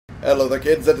Hello there,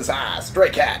 kids. It is I,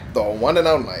 Stray Cat, the one and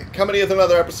only, coming here with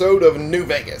another episode of New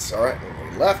Vegas. Alright,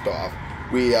 when we left off,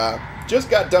 we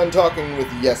just got done talking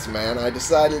with Yes Man. I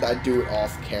decided I'd do it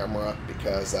off camera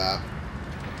because, yeah,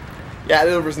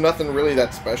 there was nothing really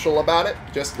that special about it.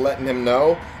 Just letting him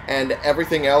know, and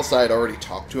everything else I'd already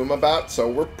talked to him about, so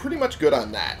we're pretty much good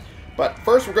on that. But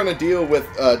first we're going to deal with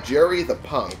Jerry the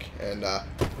Punk, and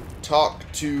talk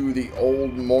to the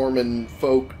old Mormon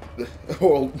folk,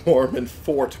 old Mormon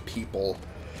fort people.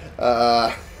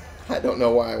 I don't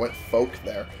know why I went folk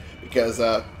there, because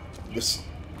as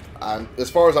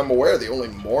far as I'm aware, the only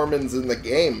Mormons in the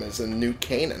game is in New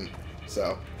Canaan.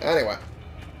 So, anyway.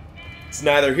 It's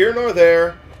neither here nor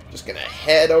there. Just gonna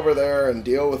head over there and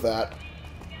deal with that.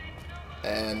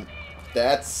 And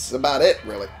that's about it,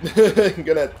 really. I'm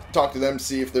gonna talk to them,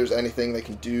 see if there's anything they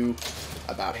can do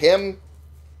about him.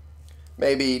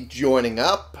 Maybe joining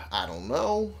up. I don't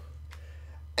know.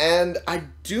 And I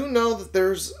do know that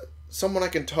there's someone I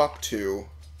can talk to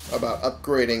about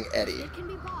upgrading Eddie. It can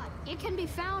be bought. It can be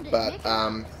found. But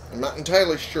I'm not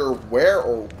entirely sure where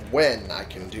or when I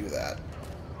can do that.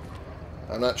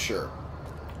 I'm not sure.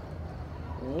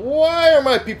 Why are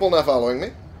my people not following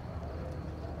me?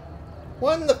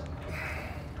 What in the...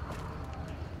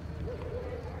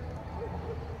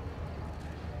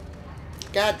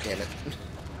 God damn it.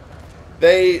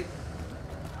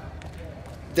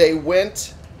 They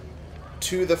went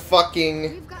to the fucking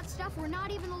We've got stuff we're not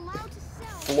even allowed to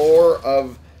sell. floor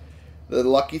of the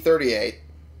Lucky 38.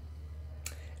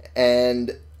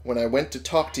 And when I went to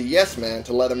talk to Yes Man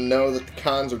to let him know that the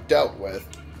cons are dealt with,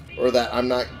 or that I'm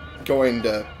not going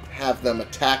to have them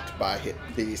attacked by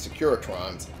the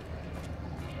Securitrons,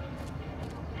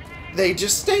 they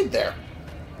just stayed there.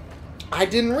 I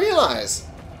didn't realize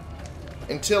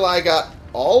until I got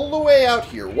all the way out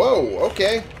here. Whoa,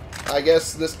 okay. I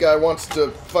guess this guy wants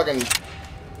to fucking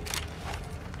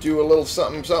do a little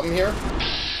something something here.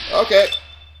 Okay.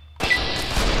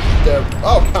 There.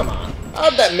 Oh, come on.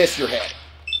 How'd that miss your head?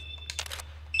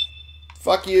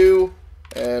 Fuck you.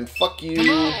 And fuck you.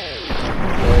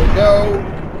 There we go.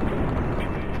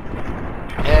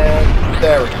 And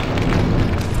there we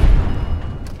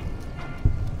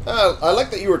go. I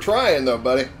like that you were trying, though,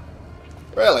 buddy.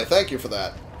 Really, thank you for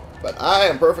that. But I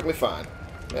am perfectly fine.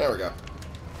 There we go.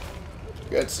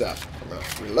 Good stuff. I'm going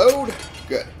to reload.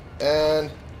 Good. And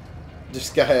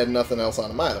this guy had nothing else on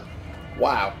him either.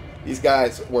 Wow. These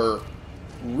guys were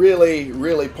really,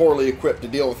 really poorly equipped to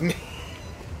deal with me.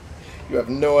 You have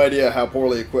no idea how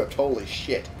poorly equipped. Holy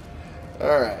shit.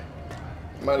 Alright.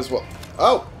 Might as well...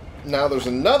 Oh! Now there's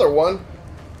another one.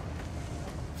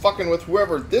 Fucking with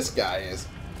whoever this guy is.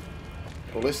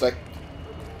 Or at least, like...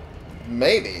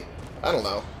 Maybe. I don't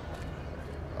know.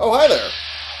 Oh, hi there.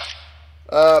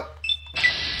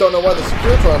 Don't know why the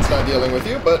Securitron's not dealing with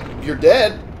you, but you're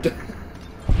dead.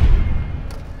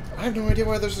 I have no idea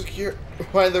why there's a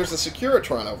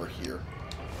Securitron over here.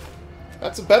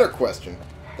 That's a better question.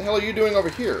 What the hell are you doing over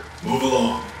here? Move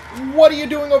along. What are you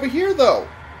doing over here, though?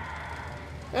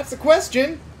 That's the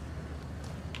question.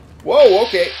 Whoa,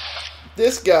 okay.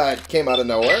 This guy came out of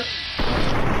nowhere.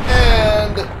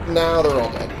 And now they're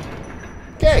all dead.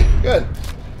 Okay, good.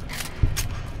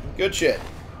 Good shit.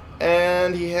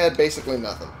 And he had basically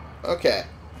nothing. Okay.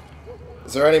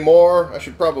 Is there any more? I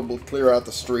should probably clear out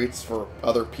the streets for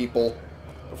other people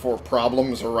before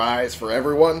problems arise for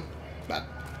everyone. But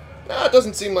no, it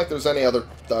doesn't seem like there's any other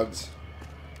thugs.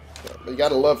 But you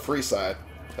gotta love Freeside.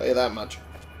 I'll tell you that much.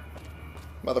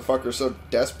 Motherfuckers so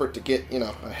desperate to get, you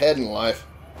know, ahead in life.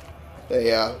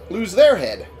 They lose their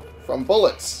head from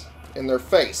bullets in their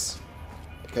face.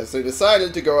 Because they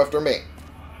decided to go after me.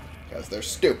 Because they're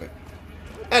stupid.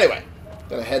 Anyway,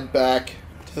 gonna head back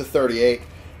to the 38.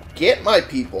 Get my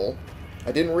people.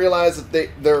 I didn't realize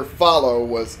that their follow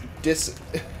was disengaged.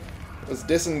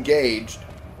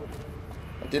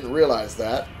 I didn't realize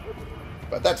that.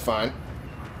 But that's fine.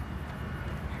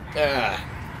 Ah.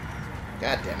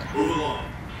 God damn it. Move along.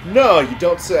 No, you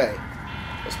don't say.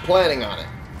 I was planning on it.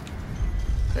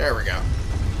 There we go.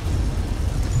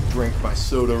 Drink my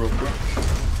soda real quick.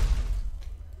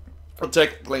 I'll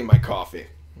technically my coffee.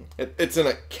 It's in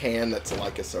a can that's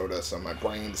like a soda, so my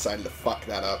brain decided to fuck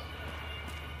that up.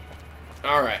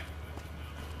 Alright.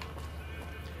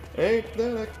 Ain't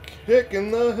that a kick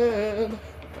in the head?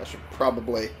 I should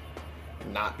probably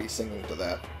not be singing to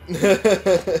that.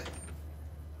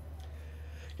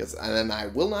 And then I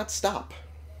will not stop.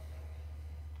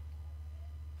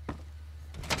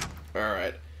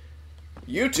 Alright.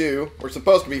 You two were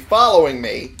supposed to be following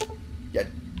me. You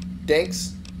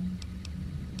dinks.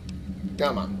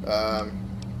 Come on.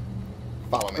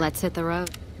 Follow me. Let's hit the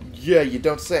road. Yeah, you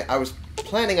don't say. I was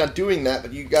planning on doing that,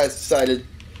 but you guys decided,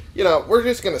 you know, we're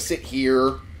just going to sit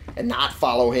here and not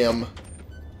follow him.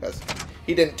 Because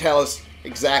he didn't tell us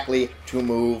exactly to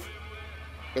move.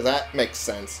 Because that makes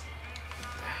sense.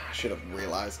 I should have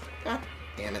realized. God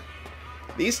damn it.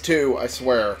 These two, I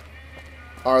swear,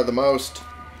 are the most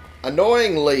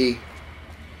annoyingly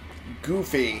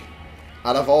goofy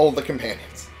out of all the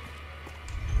companions.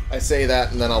 I say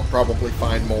that, and then I'll probably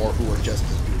find more who are just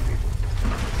as goofy.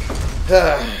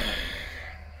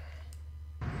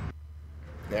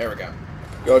 There we go.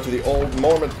 Go to the old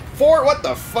Mormon fort. What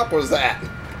the fuck was that?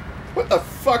 What the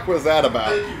fuck was that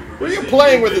about? Were you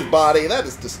playing with his body? That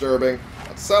is disturbing.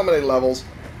 At so many levels.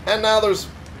 And now there's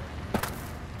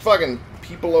fucking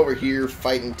people over here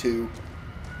fighting too.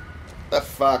 The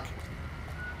fuck?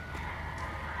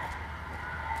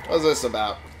 What's this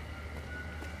about?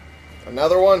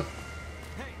 Another one?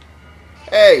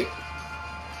 Hey!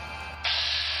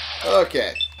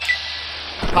 Okay.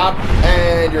 Pop,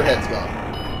 and your head's gone.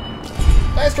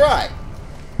 Nice try.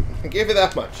 I gave you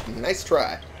that much. Nice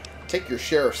try. Take your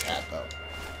sheriff's hat, though.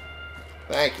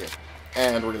 Thank you.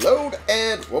 And reload,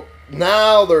 and whoop.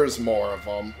 Now there's more of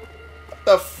them. What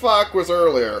the fuck was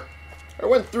earlier? I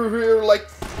went through here like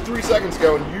 3 seconds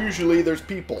ago, and usually there's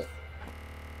people.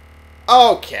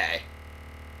 Okay.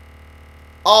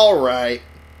 Alright.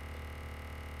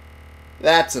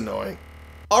 That's annoying.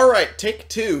 Alright, take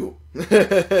 2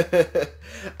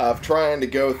 of trying to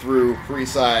go through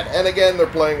Freeside. And again, they're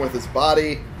playing with his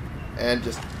body and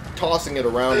just tossing it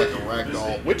around like a rag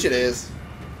doll, which it is.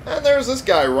 And there's this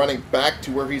guy running back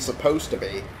to where he's supposed to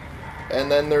be.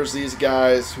 And then there's these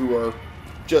guys who are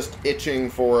just itching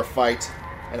for a fight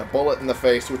and a bullet in the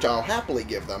face, which I'll happily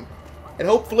give them. And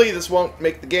hopefully this won't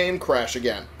make the game crash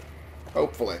again.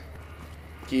 Hopefully.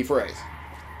 Key phrase.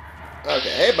 Okay,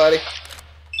 hey buddy.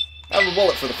 Have a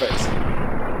bullet for the face.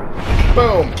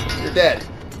 Boom! You're dead.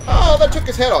 Oh, that took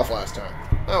his head off last time.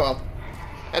 Oh well.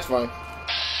 That's fine.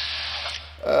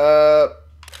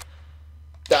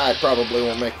 I probably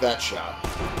won't make that shot.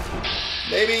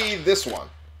 Maybe this one.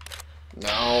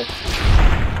 No.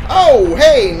 Oh,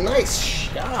 hey! Nice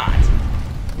shot!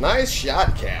 Nice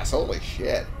shot, Cass. Holy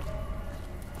shit.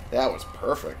 That was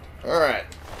perfect. Alright.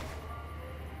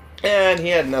 And he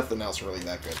had nothing else really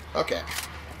that good. Okay.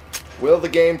 Will the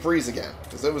game freeze again?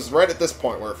 Because it was right at this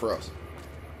point where it froze.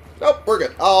 Nope, we're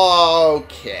good.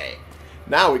 Okay.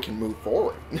 Now we can move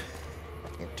forward.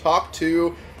 Talk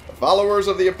to the followers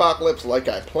of the apocalypse like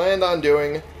I planned on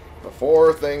doing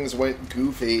before things went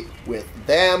goofy with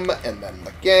them, and then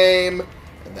the game,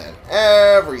 and then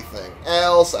everything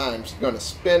else. I'm just going to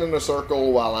spin in a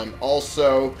circle while I'm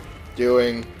also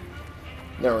doing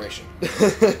narration.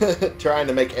 Trying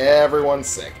to make everyone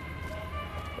sick.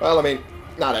 Well, I mean,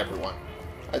 not everyone.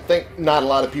 I think not a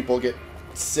lot of people get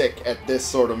sick at this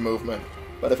sort of movement.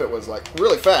 But if it was, like,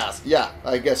 really fast, yeah,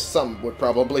 I guess some would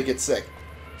probably get sick.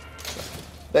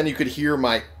 Then you could hear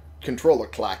my controller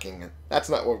clacking. And that's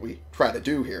not what we try to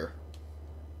do here.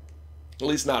 At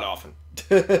least not often.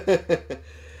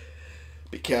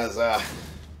 Because,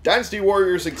 Dynasty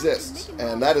Warriors exists.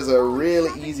 And that is a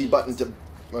really easy button to...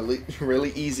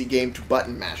 really easy game to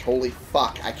button mash. Holy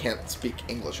fuck, I can't speak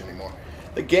English anymore.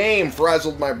 The game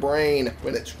frazzled my brain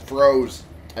when it froze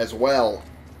as well.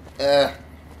 There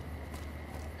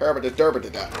we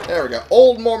go.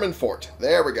 Old Mormon Fort.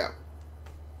 There we go.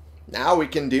 Now we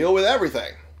can deal with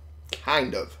everything.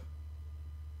 Kind of.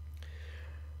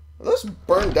 Let's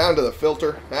burn down to the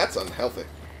filter. That's unhealthy.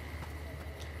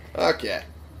 Okay.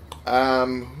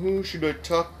 Who should I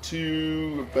talk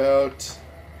to about...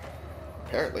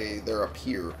 Apparently, they're up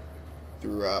here.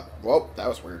 Through, whoa, that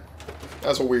was weird. That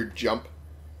was a weird jump.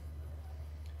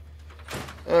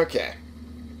 Okay.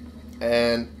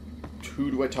 And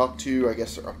who do I talk to? I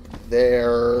guess they're up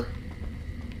there.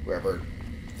 Whoever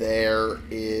there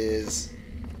is.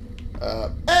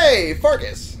 Hey,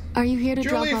 Fargus! Are you here to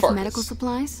Julie drop off Fargus. medical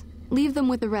supplies? Leave them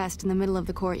with the rest in the middle of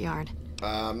the courtyard.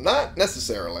 Not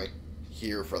necessarily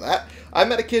here for that. I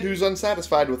met a kid who's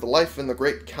unsatisfied with life in the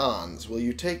Great Khans. Will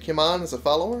you take him on as a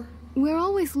follower? We're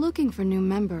always looking for new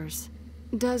members.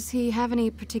 Does he have any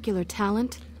particular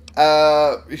talent?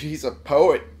 He's a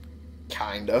poet,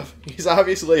 kind of. He's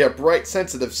obviously a bright,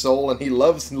 sensitive soul, and he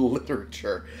loves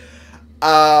literature.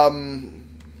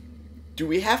 Do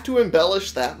we have to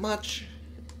embellish that much?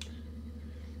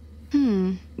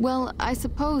 Well, I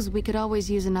suppose we could always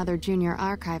use another junior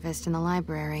archivist in the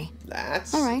library.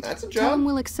 That's all right. That's a Tell him job.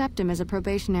 we'll accept him as a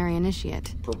probationary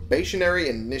initiate. Probationary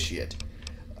initiate.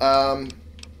 Let's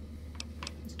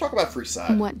talk about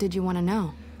Freeside. What did you want to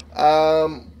know?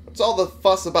 What's all the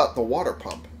fuss about the water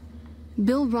pump?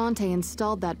 Bill Ronte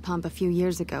installed that pump a few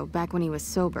years ago, back when he was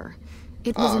sober.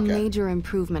 It was Oh, a okay. major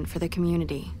improvement for the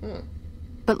community.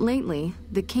 But lately,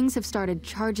 the Kings have started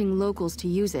charging locals to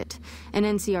use it, and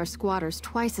NCR squatters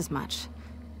twice as much.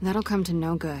 That'll come to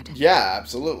no good. Yeah,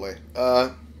 absolutely.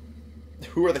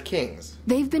 Who are the Kings?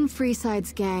 They've been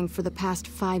Freeside's gang for the past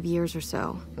 5 years or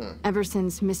so. Ever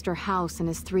since Mr. House and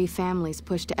his 3 families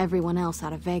pushed everyone else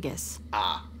out of Vegas.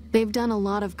 Ah. They've done a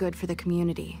lot of good for the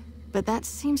community, but that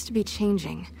seems to be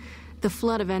changing. The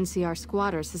flood of NCR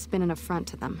squatters has been an affront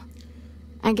to them.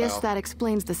 I guess Well. that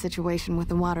explains the situation with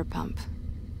the water pump.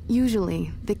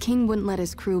 Usually, the king wouldn't let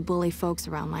his crew bully folks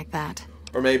around like that.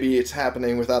 Or maybe it's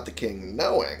happening without the king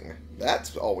knowing.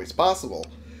 That's always possible.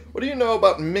 What do you know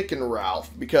about Mick and Ralph?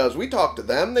 Because we talked to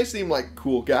them, they seem like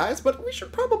cool guys, but we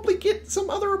should probably get some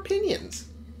other opinions.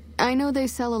 I know they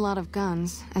sell a lot of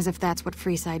guns, as if that's what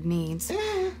Freeside needs.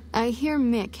 I hear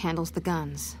Mick handles the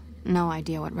guns. No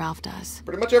idea what Ralph does.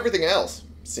 Pretty much everything else,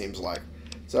 seems like.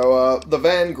 So, the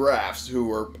Van Graffs, who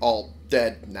are all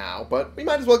dead now, but we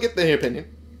might as well get the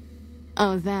opinion.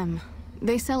 Oh, them.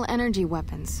 They sell energy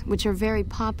weapons, which are very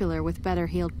popular with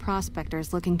better-heeled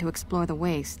prospectors looking to explore the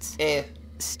wastes.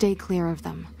 Stay clear of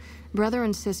them. Brother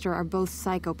and sister are both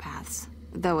psychopaths,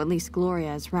 though at least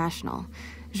Gloria is rational.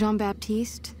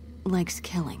 Jean-Baptiste likes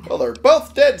killing. Well, they're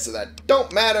both dead, so that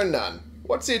don't matter none.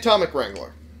 What's the Atomic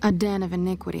Wrangler? A den of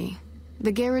iniquity.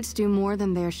 The Garretts do more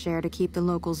than their share to keep the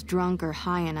locals drunk or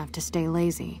high enough to stay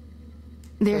lazy.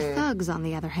 Their thugs, on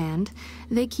the other hand,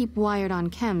 they keep wired on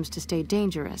chems to stay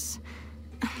dangerous.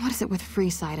 What is it with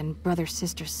Freeside and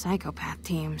brother-sister psychopath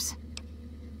teams?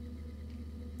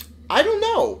 I don't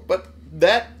know, but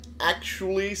that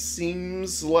actually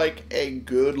seems like a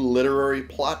good literary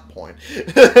plot point.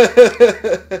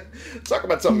 Let's talk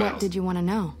about something What else. did you want to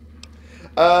know?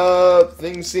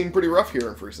 Things seem pretty rough here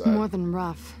in Freeside. More than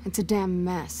rough. It's a damn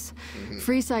mess.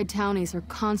 Freeside townies are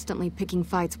constantly picking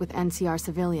fights with NCR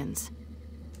civilians.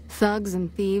 Thugs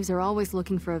and thieves are always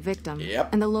looking for a victim.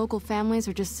 Yep. And the local families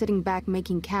are just sitting back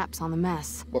making caps on the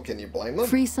mess. Well, can you blame them?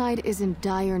 Freeside is in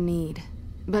dire need.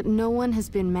 But no one has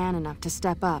been man enough to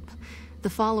step up. The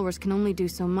followers can only do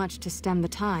so much to stem the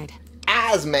tide.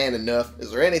 As man enough.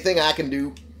 Is there anything I can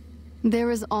do?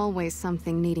 There is always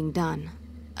something needing done.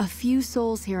 A few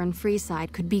souls here in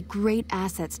Freeside could be great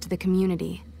assets to the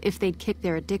community if they'd kick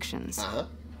their addictions.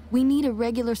 We need a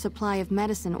regular supply of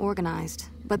medicine organized,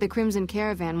 but the Crimson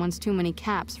Caravan wants too many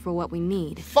caps for what we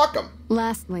need. Fuck them.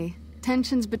 Lastly,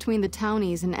 tensions between the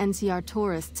townies and NCR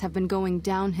tourists have been going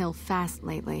downhill fast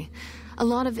lately. A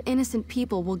lot of innocent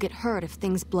people will get hurt if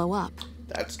things blow up.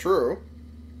 That's true.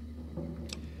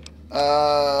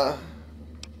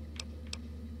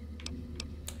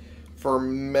 For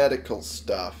medical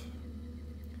stuff,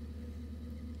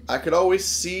 I could always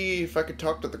see if I could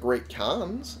talk to the Great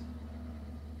Khans.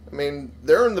 I mean,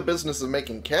 they're in the business of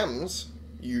making chems,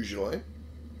 usually.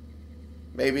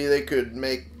 Maybe they could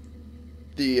make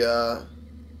the,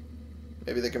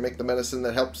 maybe they can make the medicine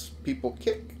that helps people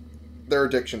kick their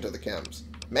addiction to the chems.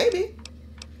 Maybe.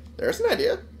 There's an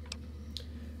idea.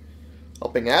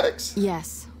 Helping addicts?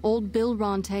 Yes, old Bill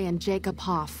Ronte and Jacob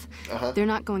Hoff. They're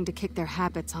not going to kick their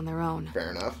habits on their own.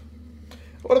 Fair enough.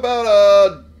 What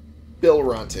about, Bill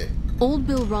Ronte? Old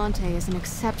Bill Ronte is an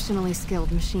exceptionally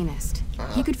skilled machinist.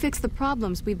 He could fix the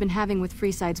problems we've been having with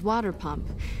Freeside's water pump,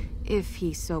 if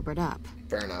he sobered up.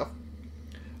 Fair enough.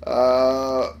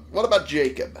 What about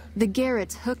Jacob? The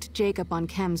Garretts hooked Jacob on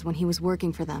chems when he was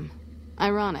working for them.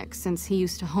 Ironic, since he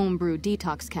used to homebrew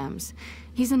detox chems.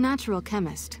 He's a natural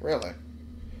chemist. Really?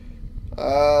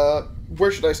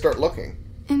 Where should I start looking?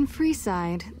 In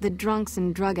Freeside, the drunks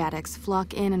and drug addicts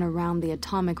flock in and around the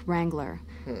Atomic Wrangler.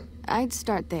 I'd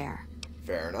start there.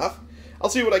 Fair enough. I'll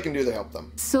see what I can do to help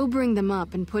them. Sobering them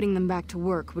up and putting them back to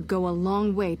work would go a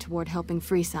long way toward helping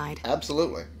Freeside.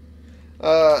 Absolutely.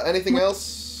 Anything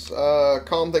else?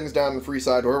 Calm things down in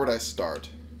Freeside. Where would I start?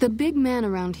 The big man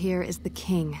around here is the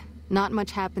king. Not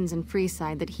much happens in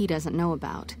Freeside that he doesn't know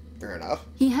about. Fair enough.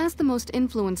 He has the most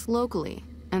influence locally,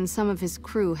 and some of his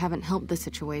crew haven't helped the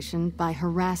situation by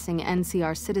harassing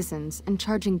NCR citizens and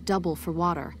charging double for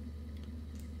water.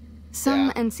 Some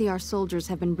Yeah. NCR soldiers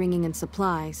have been bringing in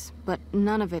supplies, but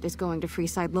none of it is going to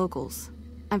Freeside locals.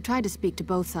 I've tried to speak to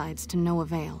both sides to no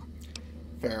avail.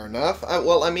 Fair enough.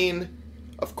 Well, I mean,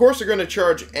 of course they're going to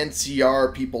charge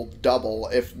NCR people double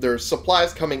if there's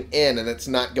supplies coming in and it's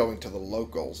not going to the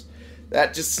locals.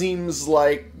 That just seems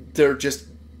like they're just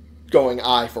going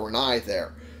eye for an eye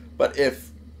there. But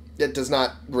if it does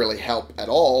not really help at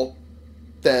all,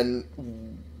 then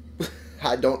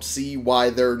I don't see why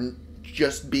they're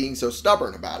just being so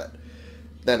stubborn about it.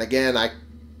 Then again,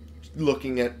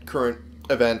 looking at current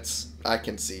events, I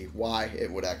can see why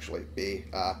it would actually be.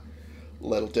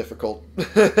 little difficult.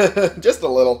 Just a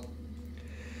little.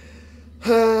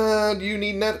 Do you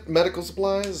need medical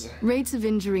supplies? Rates of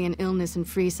injury and illness in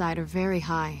Freeside are very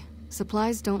high.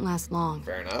 Supplies don't last long.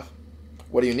 Fair enough.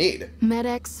 What do you need?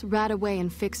 Med-X, Radaway,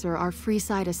 and Fixer are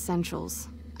Freeside essentials.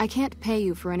 I can't pay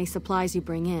you for any supplies you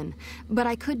bring in, but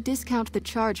I could discount the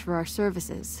charge for our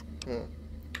services.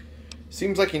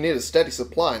 Seems like you need a steady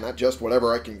supply, not just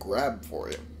whatever I can grab for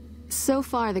you. So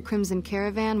far, the Crimson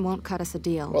Caravan won't cut us a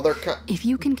deal. Well, they're if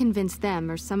you can convince them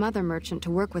or some other merchant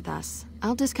to work with us,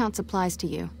 I'll discount supplies to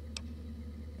you.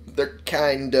 They're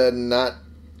kinda not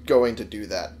going to do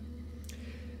that.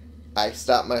 I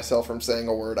stop myself from saying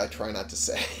a word I try not to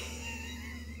say.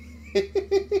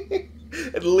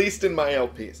 At least in my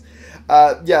LPs.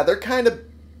 Yeah, they're kind of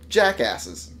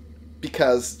jackasses.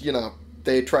 Because, you know,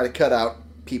 they try to cut out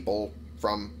people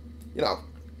from, you know,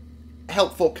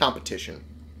 helpful competition.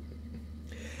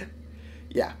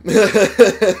 Yeah.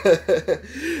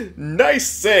 Nice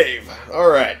save.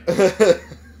 Alright.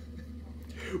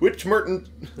 Which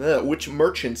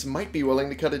merchants might be willing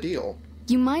to cut a deal?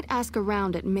 You might ask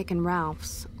around at Mick and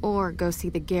Ralph's, or go see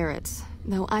the Garretts,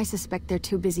 though I suspect they're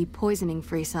too busy poisoning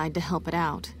Freeside to help it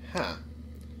out. Huh.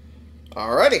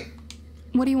 Alrighty.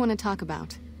 What do you want to talk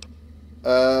about?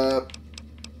 Yeah,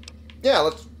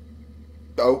 let's...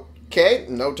 Okay,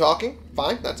 no talking.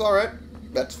 Fine, that's alright.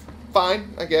 That's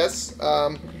fine, I guess.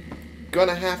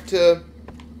 Gonna have to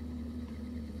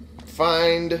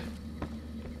find,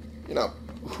 you know,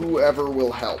 whoever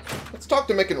will help. Let's talk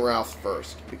to Mick and Ralph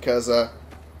first, because,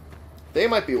 they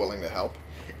might be willing to help.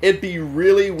 It'd be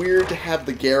really weird to have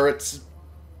the Garretts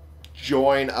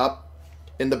join up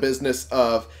in the business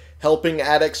of helping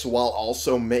addicts while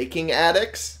also making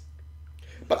addicts.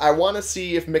 But I want to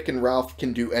see if Mick and Ralph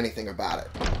can do anything about it.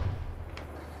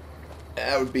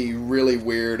 That would be really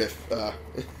weird if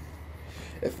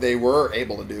they were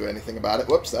able to do anything about it.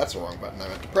 Whoops, that's the wrong button I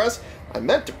meant to press. I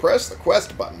meant to press the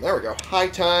quest button. There we go. High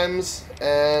times,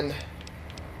 and...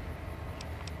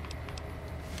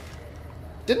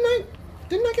 Didn't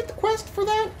I get the quest for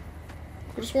that?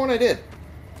 I could have sworn I did.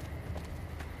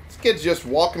 This kid's just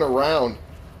walking around.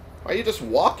 Why are you just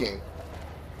walking?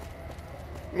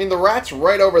 I mean, the rat's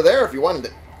right over there if you wanted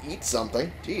to eat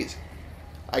something. Jeez.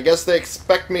 I guess they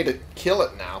expect me to kill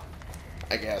it now.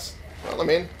 I guess. Well, I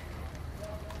mean,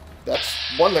 that's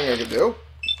one thing I could do.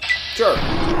 Sure.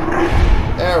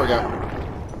 There we go.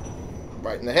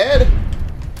 Right in the head.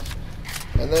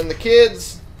 And then the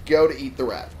kids go to eat the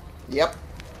rat. Yep.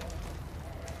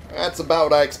 That's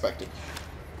about what I expected.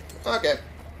 Okay.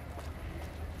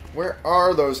 Where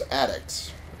are those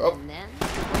addicts? Oh.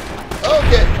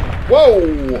 Okay.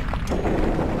 Whoa!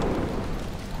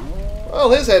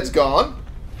 Well, his head's gone.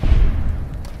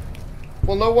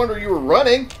 Well, no wonder you were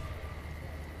running.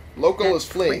 Local is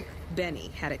fleeing. Benny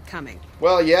had it coming.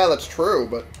 Well, yeah, that's true,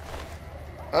 but...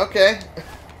 Okay.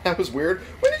 That was weird.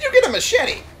 When did you get a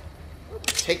machete?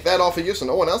 Take that off of you so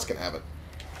no one else can have it.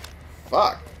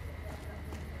 Fuck.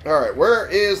 Alright, where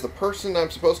is the person I'm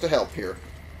supposed to help here?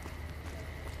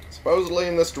 Supposedly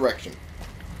in this direction.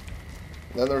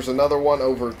 Then there's another one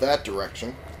over that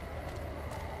direction.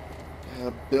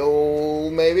 Bill,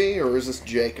 maybe? Or is this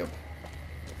Jacob?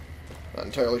 Not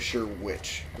entirely sure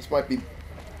which. This might be...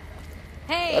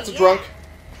 Hey, that's a drunk.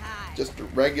 Hi. Just a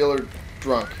regular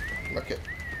drunk. Okay.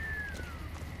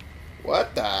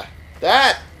 What the...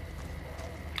 That...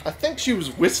 I think she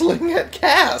was whistling at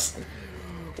Cass.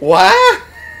 What?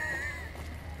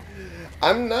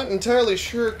 I'm not entirely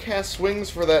sure Cass swings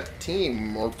for that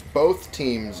team, or both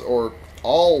teams, or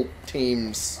all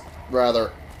teams,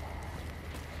 rather.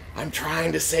 I'm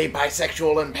trying to say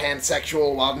bisexual and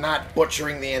pansexual while not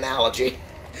butchering the analogy.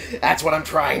 That's what I'm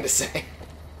trying to say.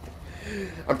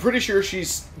 I'm pretty sure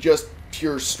she's just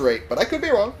pure straight, but I could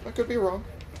be wrong. I could be wrong.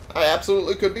 I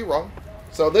absolutely could be wrong.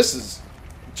 So this is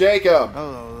Jacob.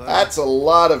 Hello. That's a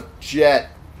lot of jet.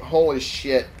 Holy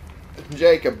shit.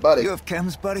 Jacob, buddy. You have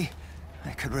chems, buddy?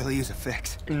 I could really use a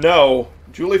fix. No.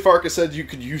 Julie Farkas said you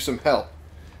could use some help.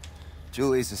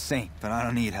 Julie's a saint, but I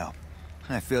don't need help.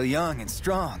 I feel young and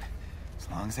strong, as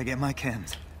long as I get my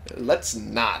chems. Let's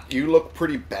not. You look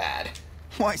pretty bad.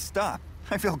 Why stop?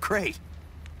 I feel great.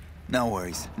 No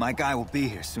worries. My guy will be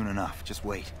here soon enough. Just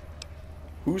wait.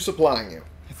 Who's supplying you?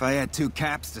 If I had 2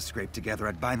 caps to scrape together,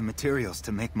 I'd buy the materials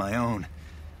to make my own.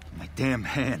 My damn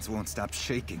hands won't stop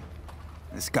shaking.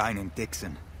 This guy named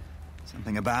Dixon.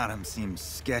 Something about him seems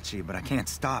sketchy, but I can't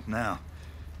stop now.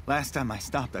 Last time I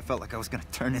stopped, I felt like I was gonna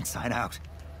turn inside out.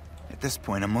 At this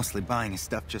point, I'm mostly buying his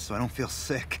stuff just so I don't feel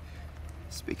sick.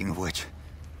 Speaking of which,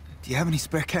 do you have any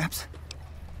spare caps?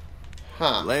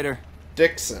 Huh. Later.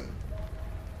 Dixon.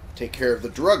 Take care of the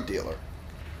drug dealer.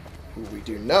 who we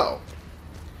do know.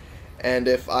 And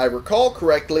if I recall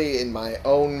correctly, in my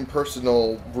own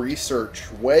personal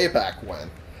research way back when,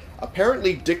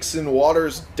 apparently Dixon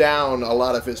waters down a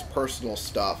lot of his personal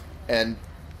stuff, and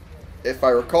if I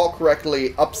recall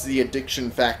correctly, ups the addiction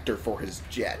factor for his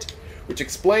jet, which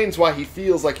explains why he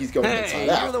feels like he's going inside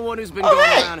out. Hey, you're the one who's been going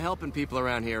around helping people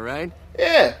around here, right?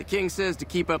 Yeah. The king says to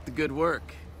keep up the good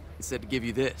work. He said to give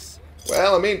you this.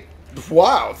 Well, I mean,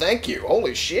 wow, thank you.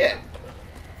 Holy shit.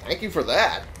 Thank you for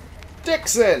that.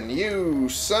 Dixon, you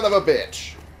son of a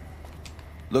bitch.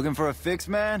 Looking for a fix,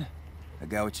 man? I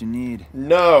got what you need.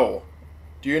 No.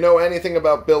 Do you know anything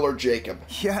about Bill or Jacob?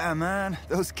 Yeah, man.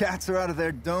 Those cats are out of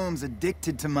their domes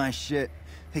addicted to my shit.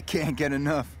 They can't get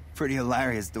enough. Pretty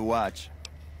hilarious to watch.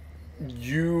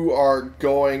 You are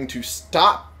going to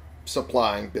stop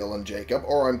supplying Bill and Jacob,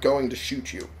 or I'm going to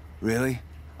shoot you. Really?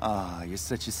 Ah, you're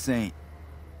such a saint.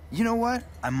 You know what?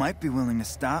 I might be willing to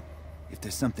stop if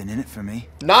there's something in it for me.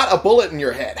 Not a bullet in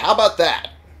your head. How about that?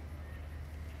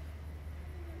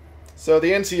 So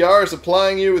the NCR is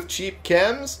supplying you with cheap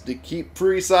chems to keep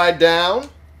Freeside down?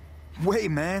 Wait,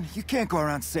 man. You can't go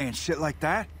around saying shit like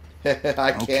that.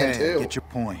 I can too. Get your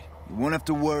point. You won't have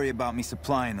to worry about me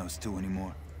supplying those two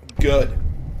anymore. Good.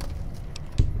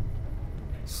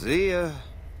 See ya.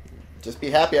 Just be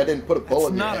happy I didn't put a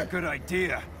bullet in your head. That's not a good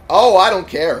idea. Oh, I don't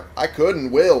care. I could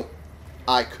and will.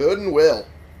 I could and will.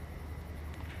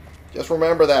 Just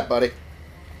remember that, buddy.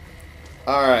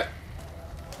 Alright.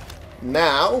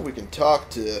 Now, we can talk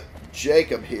to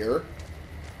Jacob here.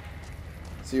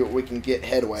 See what we can get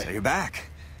headway. So you're back.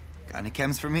 Got any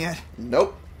chems for me yet?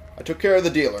 Nope. I took care of the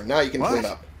dealer. Now you can clean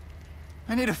up.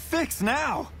 I need a fix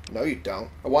now. No, you don't.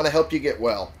 I want to help you get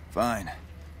well. Fine.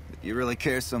 If you really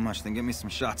care so much, then give me some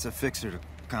shots of Fixer to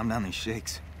calm down these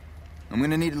shakes. I'm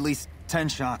gonna need at least 10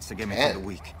 shots to get me through the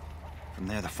week. From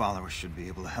there, the followers should be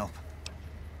able to help.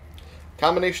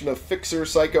 Combination of Fixer,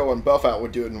 Psycho, and Buff Out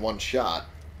would do it in one shot.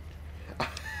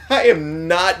 I am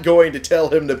not going to tell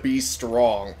him to be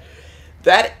strong.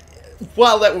 That,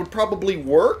 while that would probably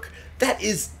work, that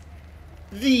is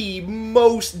the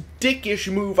most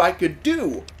dickish move I could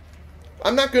do.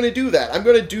 I'm not going to do that. I'm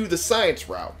going to do the science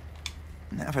route.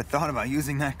 Never thought about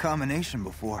using that combination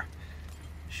before.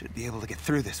 Should be able to get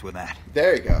through this with that.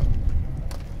 There you go.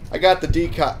 I got the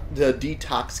detox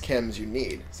chems you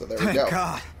need, so there we go. Thank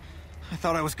God. I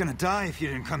thought I was gonna die if you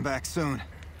didn't come back soon.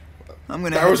 I'm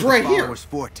gonna I was right here. Followers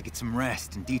Fort to get some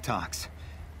rest and detox.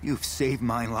 You've saved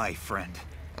my life, friend.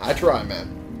 I try,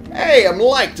 man. Hey, I'm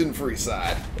liked in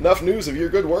Freeside. Enough news of your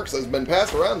good works has been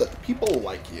passed around that the people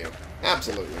like you.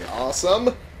 Absolutely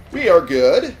awesome. We are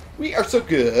good. We are so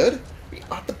good. We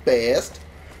are the best.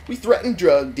 We threaten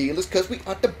drug dealers because we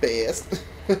are the best.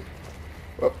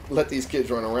 Well, let these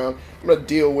kids run around. I'm going to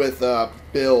deal with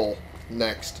Bill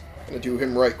next. I'm going to do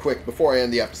him right quick before I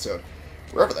end the episode.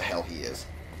 Wherever the hell he is.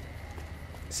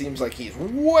 Seems like he's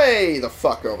way the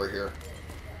fuck over here.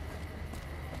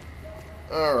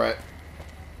 Alright.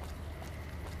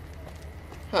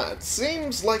 Huh, it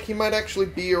seems like he might actually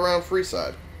be around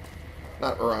Freeside.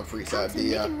 Not around Freeside,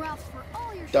 the,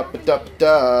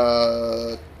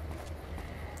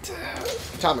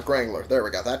 Atomic Wrangler. There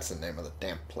we go, that's the name of the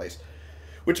damn place.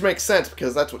 Which makes sense,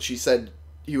 because that's what she said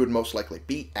he would most likely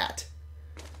be at.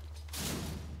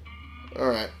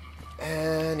 Alright.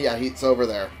 And yeah, he's over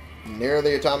there. Near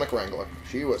the Atomic Wrangler.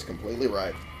 She was completely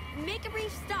right. Make a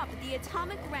brief stop at the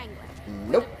Atomic Wrangler.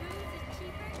 Nope.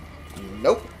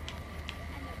 Nope.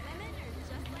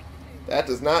 That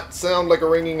does not sound like a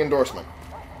ringing endorsement.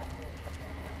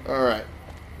 Alright.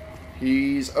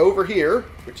 He's over here,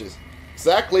 which is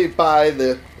exactly by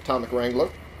the Atomic Wrangler.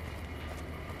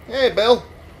 Hey, Bill.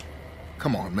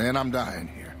 Come on, man, I'm dying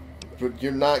here. But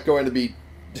you're not going to be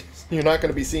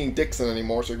seeing Dixon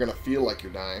anymore, so you're going to feel like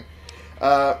you're dying.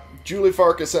 Julie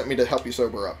Farkas sent me to help you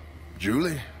sober up.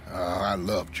 Julie? I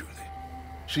love Julie.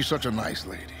 She's such a nice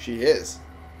lady. She is.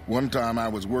 One time I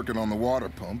was working on the water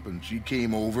pump, and she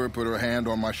came over, put her hand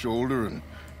on my shoulder, and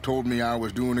told me I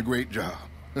was doing a great job.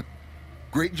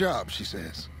 Great job, she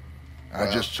says. Wow.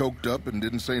 I just choked up and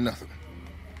didn't say nothing.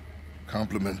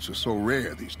 Compliments are so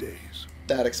rare these days.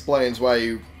 That explains why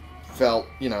you felt,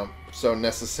 so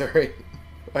necessary.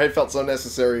 Why it felt so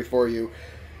necessary for you.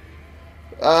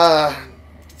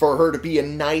 For her to be a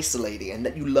nice lady and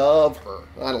that you love her.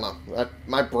 I don't know.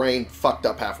 My brain fucked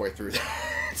up halfway through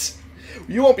that.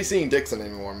 You won't be seeing Dixon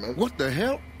anymore, man. What the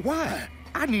hell? Why?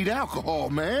 I need alcohol,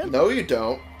 man. No, you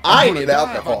don't. I need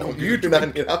alcohol. You do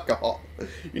not need alcohol.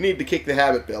 You need to kick the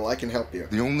habit, Bill. I can help you.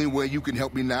 The only way you can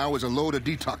help me now is a load of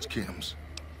detox chems.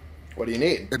 What do you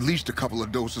need? At least a couple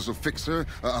of doses of Fixer,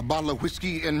 a bottle of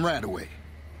whiskey, and Radaway.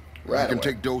 Right I can away.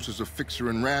 take doses of Fixer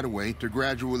and Radaway to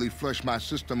gradually flush my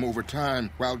system over time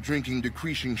while drinking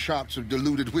decreasing shots of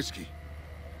diluted whiskey.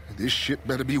 This shit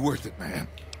better be worth it, man.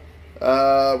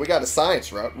 We got a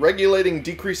science route. Regulating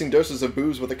decreasing doses of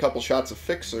booze with a couple shots of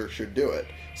Fixer should do it,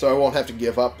 so I won't have to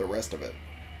give up the rest of it.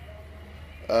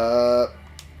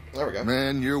 There we go.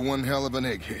 Man, you're one hell of an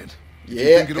egghead. If Yeah,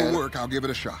 you think it'll kinda. work, I'll give it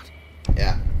a shot.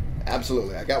 Yeah,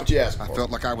 absolutely. I got what you asked for. I felt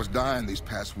like I was dying these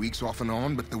past weeks off and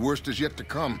on, but the worst is yet to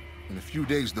come. In a few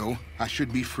days, though, I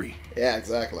should be free. Yeah,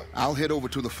 exactly. I'll head over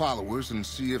to the followers and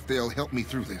see if they'll help me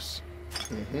through this.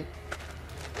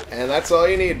 And that's all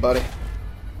you need, buddy.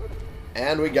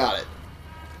 And we got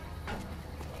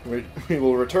it. We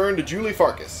will return to Julie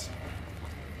Farkas.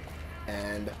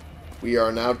 And we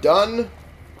are now done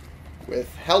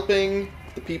with helping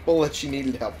the people that she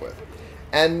needed help with.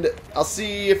 And I'll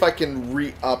see if I can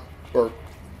re-up, or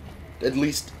at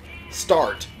least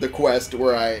start the quest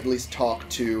where I at least talk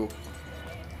to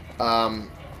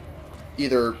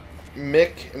either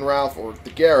Mick and Ralph or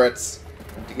the Garretts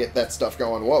to get that stuff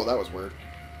going. Whoa, that was weird.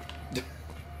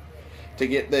 To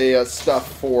get the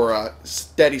stuff for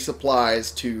steady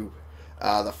supplies to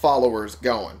the followers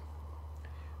going.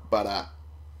 But,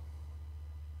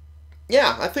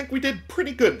 yeah, I think we did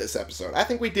pretty good this episode. I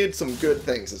think we did some good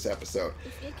things this episode.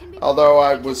 Although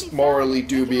I was morally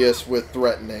dubious with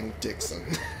threatening Dixon.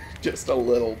 Just a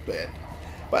little bit.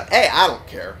 But, hey, I don't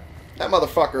care. That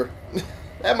motherfucker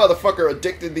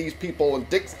addicted these people and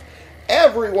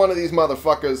every one of these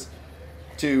motherfuckers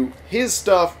to his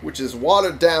stuff, which is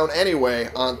watered down anyway,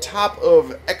 on top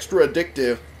of extra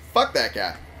addictive. Fuck that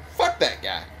guy. Fuck that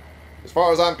guy. As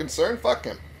far as I'm concerned, fuck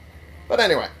him. But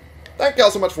anyway, thank y'all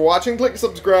so much for watching. Click the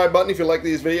subscribe button if you like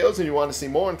these videos and you want to see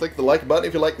more, and click the like button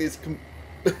if you like these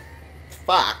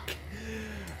fuck.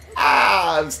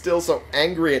 I'm still so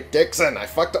angry at Dixon. I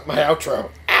fucked up my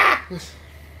outro.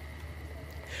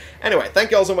 Anyway, thank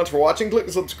you all so much for watching. Click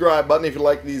the subscribe button if you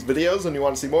like these videos and you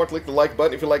want to see more. Click the like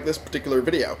button if you like this particular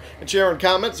video. And share and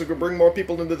comment so we can bring more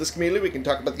people into this community. We can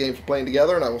talk about the games we're playing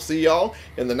together, and I will see y'all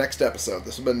in the next episode.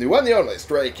 This has been the one and the only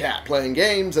Stray Cat, playing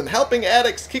games and helping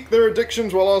addicts kick their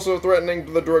addictions while also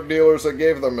threatening the drug dealers that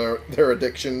gave them their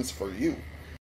addictions for you.